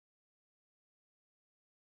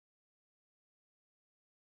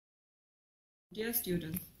Dear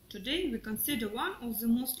students, today we consider one of the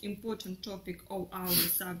most important topics of our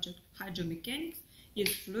subject, hydromechanics,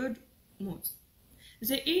 is fluid modes.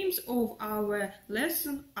 The aims of our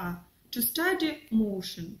lesson are to study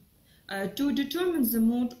motion, to determine the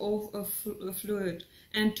mode of a fluid,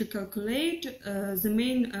 and to calculate the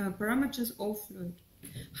main parameters of fluid.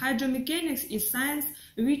 Hydromechanics is science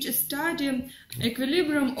which studies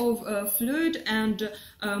equilibrium of fluid and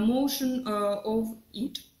motion of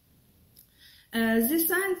it.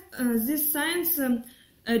 This science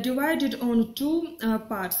divided on two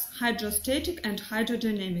parts, hydrostatic and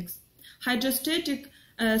hydrodynamics. Hydrostatic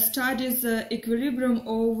studies the equilibrium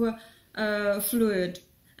of fluid,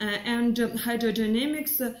 and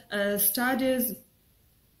hydrodynamics studies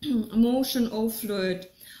motion of fluid,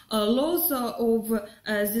 laws of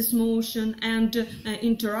this motion, and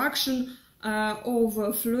interaction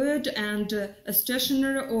of fluid and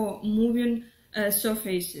stationary or moving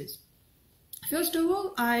surfaces. First of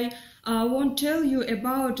all, I want to tell you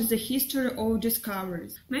about the history of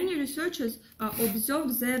discoveries. Many researchers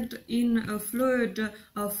observed that in fluid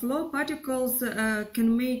flow, particles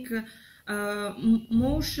can make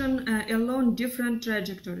motion along different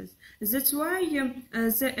trajectories. That's why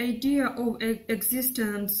the idea of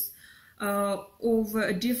existence of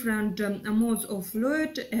different modes of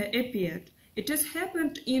fluid appeared. It has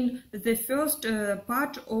happened in the first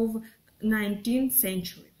part of 19th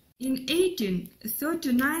century. In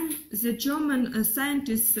 1839, the German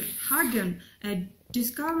scientist Hagen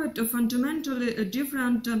discovered fundamentally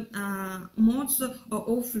different modes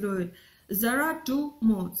of fluid. There are two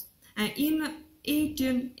modes. In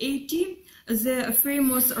 1880, the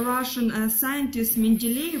famous Russian scientist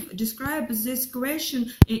Mendeleev described this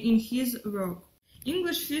question in his work.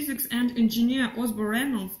 English physics and engineer Osborne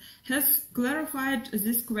Reynolds has clarified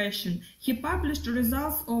this question. He published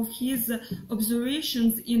results of his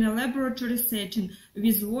observations in a laboratory setting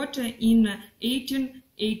with water in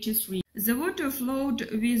 1883. The water flowed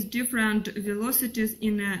with different velocities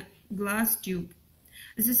in a glass tube.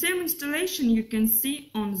 The same installation you can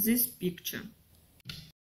see on this picture.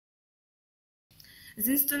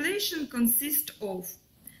 The installation consists of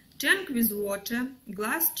tank with water,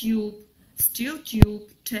 glass tube, steel tube,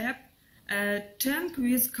 tap, tank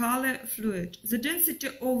with color fluid. The density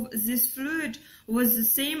of this fluid was the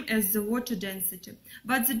same as the water density,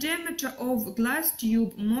 but the diameter of glass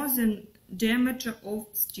tube more than diameter of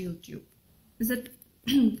steel tube.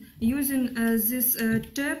 Using these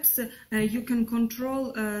taps, you can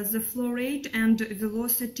control the flow rate and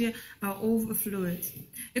velocity of fluids.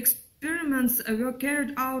 Experiments were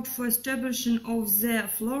carried out for establishing of the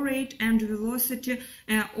flow rate and velocity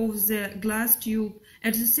of the glass tube.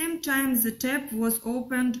 At the same time, the tap was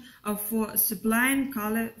opened for supplying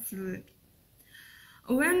color fluid.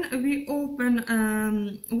 When we open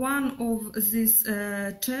one of these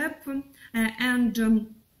tap and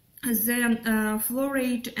the flow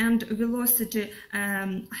rate and velocity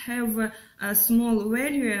have a small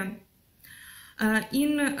value,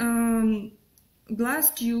 in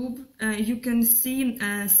glass tube you can see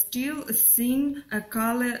still thin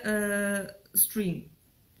color string.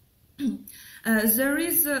 There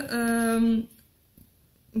is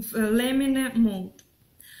laminar mode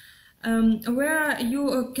where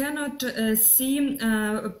you cannot see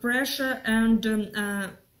pressure and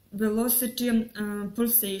velocity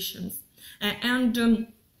pulsations, and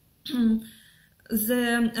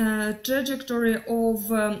the trajectory of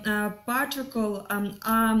particle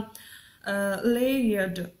are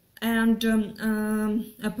layered and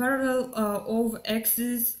parallel of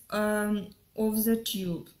axis of the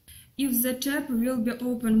tube. If the tap will be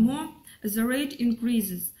opened more, the rate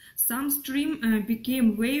increases. Some stream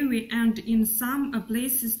became wavy, and in some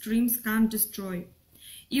places streams can destroy.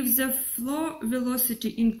 If the flow velocity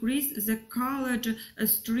increases, the colored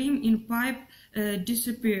stream in pipe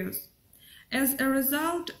disappears. As a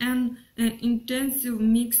result, an intensive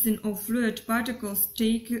mixing of fluid particles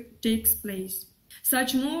takes place.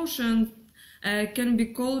 Such motion can be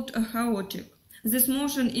called chaotic. This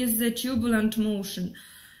motion is the turbulent motion,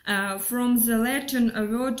 from the Latin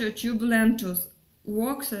word turbulentus,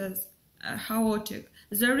 works as chaotic.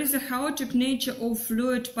 There is a chaotic nature of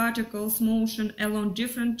fluid particles motion along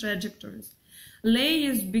different trajectories.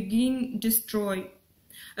 Layers begin destroy.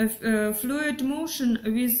 Fluid motion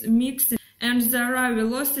with mixing, and there are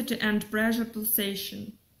velocity and pressure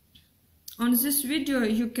pulsation. On this video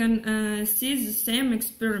you can see the same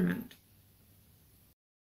experiment.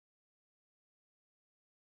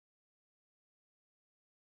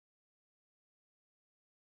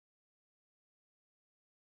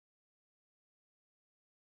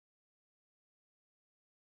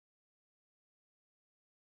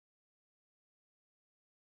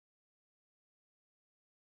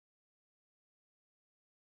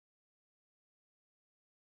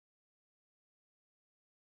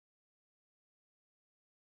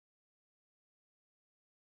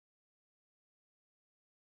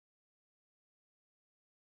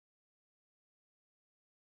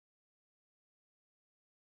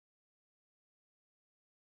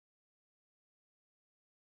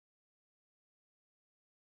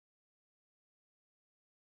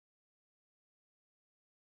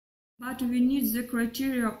 But we need the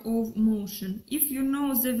criteria of motion. If you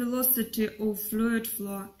know the velocity of fluid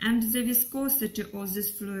flow and the viscosity of this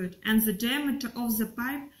fluid and the diameter of the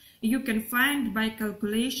pipe, you can find by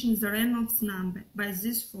calculation the Reynolds number by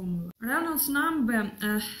this formula. Reynolds number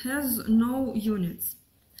has no units.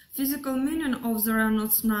 Physical meaning of the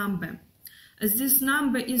Reynolds number. This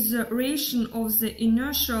number is the ratio of the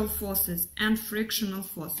inertial forces and frictional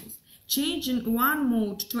forces. Changing one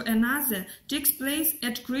mode to another takes place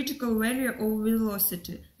at critical value of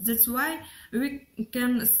velocity. That's why we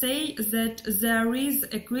can say that there is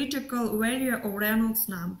a critical value of Reynolds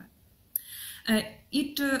number.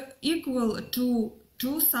 It equal to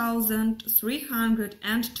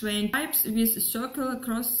 2,320 pipes with circular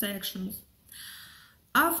cross sections.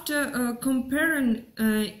 After comparing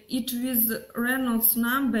it with Reynolds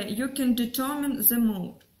number, you can determine the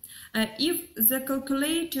mode. If the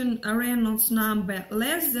calculating Reynolds number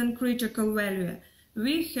less than critical value,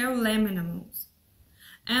 we have laminar modes.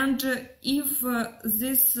 And if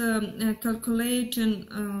this calculating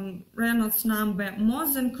Reynolds number more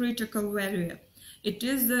than critical value, it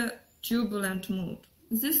is the turbulent mode.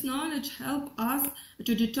 This knowledge helps us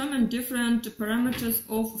to determine different parameters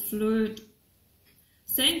of fluid.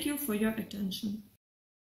 Thank you for your attention.